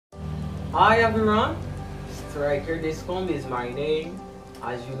Hi everyone, Striker Discombe is my name.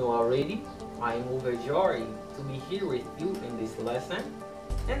 As you know already, I am overjoyed to be here with you in this lesson.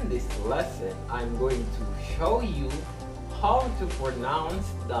 In this lesson, I'm going to show you how to pronounce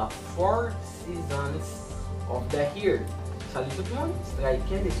the 4 seasons of the year. Salut tout le monde,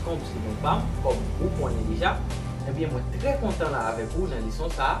 Striker Discombe c'est mon femme, comme vous connaissez déjà. Eh bien, moi très content là avec vous dans la leçon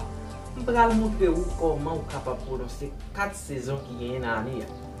ça. Je vais vous montrer comment vous capable de prononcer 4 saisons qui gagnent dans l'année.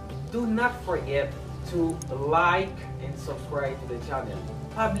 Do not forget to like and subscribe to the channel.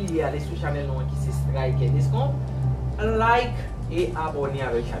 Pas oublier aller sur le channel qui c'est Striker Discombe. Like et abonner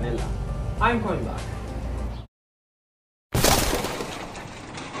avec le channel là. I'm coming back.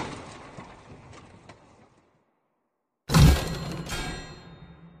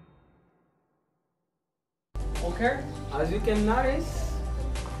 Okay, as you can notice,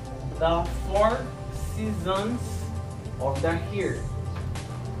 the 4 seasons of the year.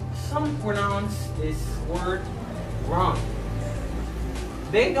 Some pronounce this word wrong.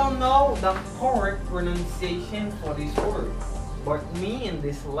 They don't know the correct pronunciation for this word. But me in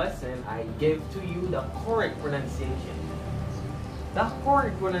this lesson, I gave to you the correct pronunciation. The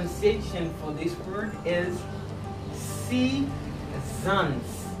correct pronunciation for this word is seasons.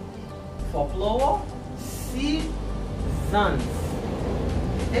 For plural, seasons.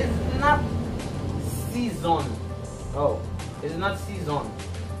 It's not season. Oh, it's not season.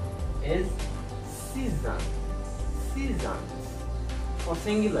 It's season. Seasons. For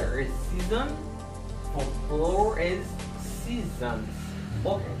singular is season. For plural is seasons.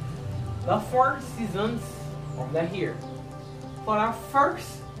 Okay. The 4 seasons of the year. For the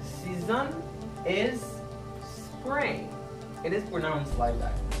first season is spring. It is pronounced like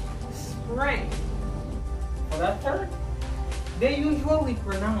that. Spring. For the third, they usually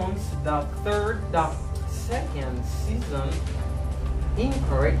pronounce the second season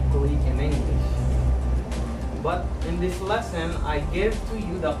incorrectly in English. But in this lesson, I gave to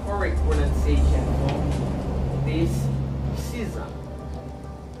you the correct pronunciation for this season.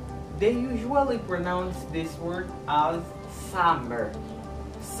 They usually pronounce this word as summer.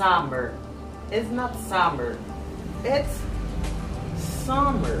 Summer. It's not summer. It's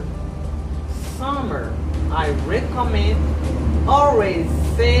summer. Summer. I recommend always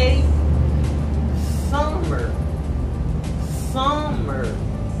say summer. Summer.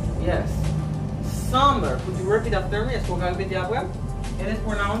 Yes. Summer. Could you repeat after me? Est-ce qu'on va répéter après? It is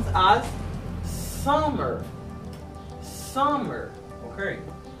pronounced as summer. Summer. Okay.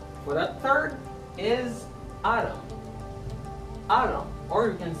 For the third is autumn. Autumn. Or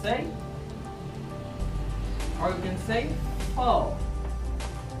you can say fall.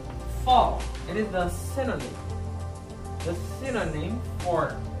 Fall. It is the synonym. The synonym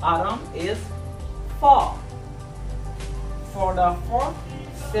for autumn is fall. For the 4th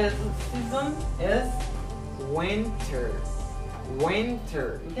season is winter.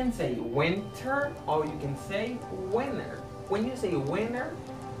 Winter. You can say winter or you can say winter. When you say winter,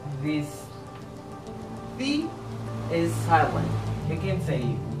 this T is silent. You can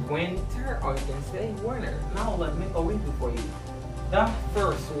say winter or you can say winter. Now let me go into for you. The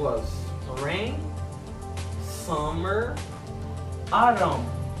first was spring, summer, autumn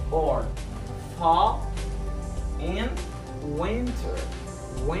or fall, and winter.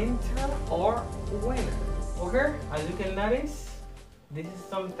 Winter or winter. Okay, as you can notice, this is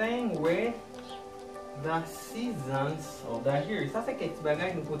something with the seasons of the year. Ça c'est quelque chose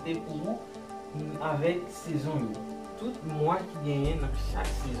nous côté pour vous avec saison. Tout mois qui gagne dans chaque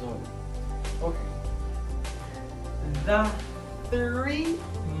saison. Okay. The 3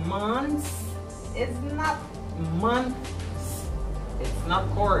 months is not months. It's not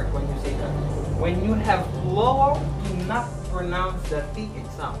correct when you say that. When you have plural, do not pronounce the T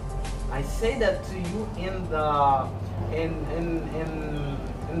sound. I say that to you in the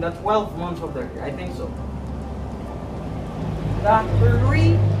 12 months of the year. I think so. The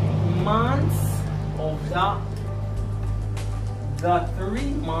 3 months of the 3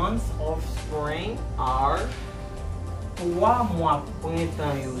 months of spring are 3 mois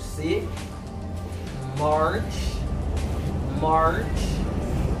printemps you see. March,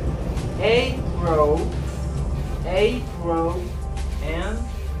 April, and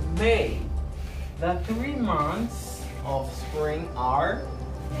May. The 3 months of spring are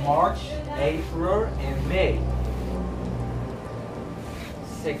March, April, and May.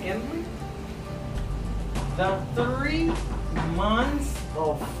 Secondly, the 3 months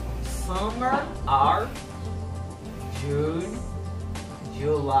of summer are June,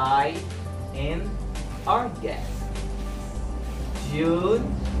 July, and August. June,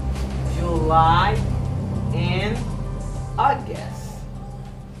 July, and August.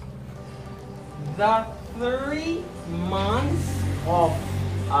 The 3 months of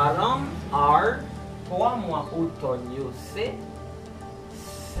autumn are 3 mois outonniaux, c'est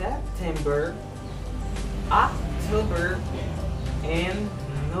September, October, and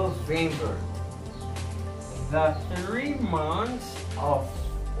November. The 3 months of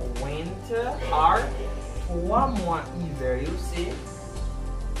winter are 3 mois hivernaux, c'est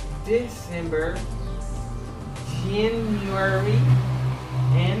December, January,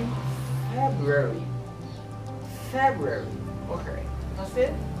 and February. Ok. Ça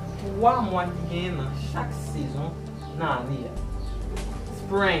c'est 3 mois qui gagnent dans chaque saison dans l'année.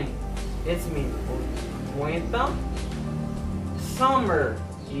 Spring, it means winter. Summer,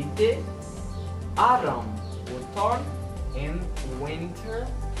 été. Autumn, autumn. And winter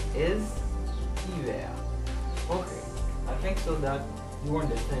is hiver. Okay, I think so that you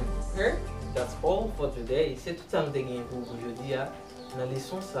understand. Okay, that's all for today. C'est tout ça que nous avons pour aujourd'hui. Dans la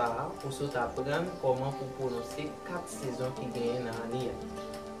leçon ça, pour ce apprendre comment pour prononcer 4 saisons qui gagnent dans l'année.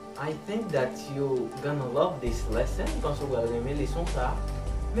 I think that you're gonna love this lesson because you will listen to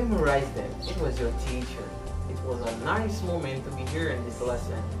memorize them. It was your teacher. It was a nice moment to be here in this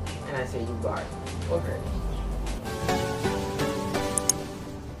lesson, and I say goodbye. Okay.